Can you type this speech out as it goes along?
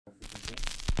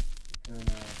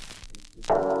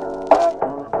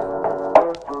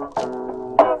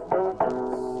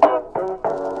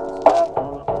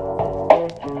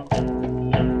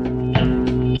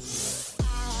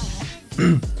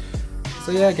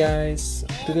So yeah guys,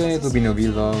 today it will be no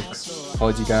vlog.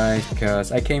 Apology guys,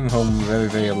 because I came home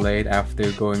very late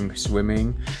after going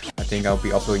swimming. I think I'll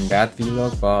be uploading that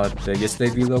vlog, but the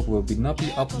yesterday vlog will not be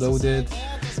uploaded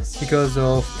because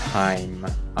of time.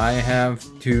 I have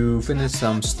to finish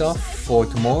some stuff for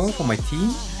tomorrow for my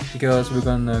team, because we're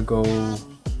gonna go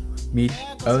meet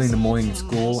early in the morning in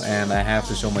school, and I have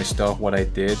to show my stuff what I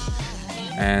did.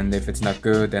 And if it's not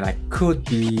good, then I could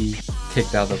be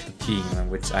kicked out of the team,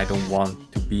 which I don't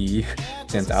want to be,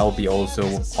 since I'll be also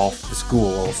off the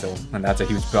school also, and that's a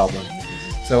huge problem.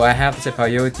 So I have to set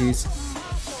priorities.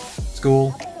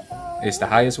 School is the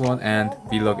highest one and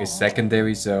vlog is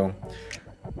secondary, so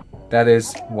that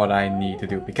is what I need to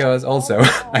do, because also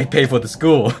I pay for the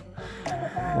school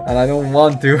and I don't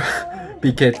want to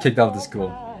be kicked out of the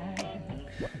school.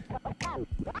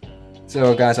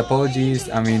 So guys, apologies.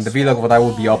 I mean, the vlog what I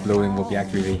will be uploading will be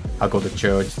actually I'll go to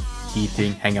church,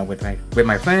 eating, hang out with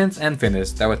my friends, and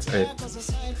finish. That was it.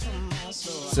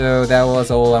 So that was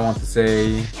all I want to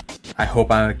say. I hope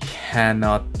I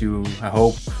cannot do. I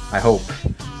hope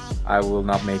I will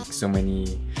not make so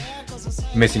many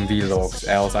missing vlogs.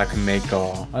 Else I can make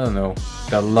I don't know,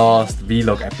 the last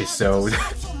vlog episode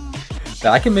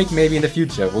that I can make maybe in the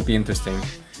future. Will be interesting.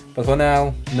 But for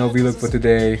now, no vlog for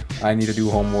today. I need to do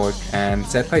homework and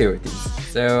set priorities.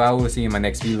 So I will see you in my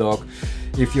next vlog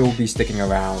if you'll be sticking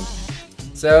around.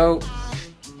 So,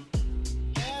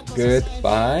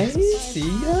 goodbye. See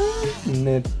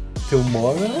ya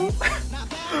tomorrow.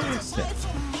 Yeah.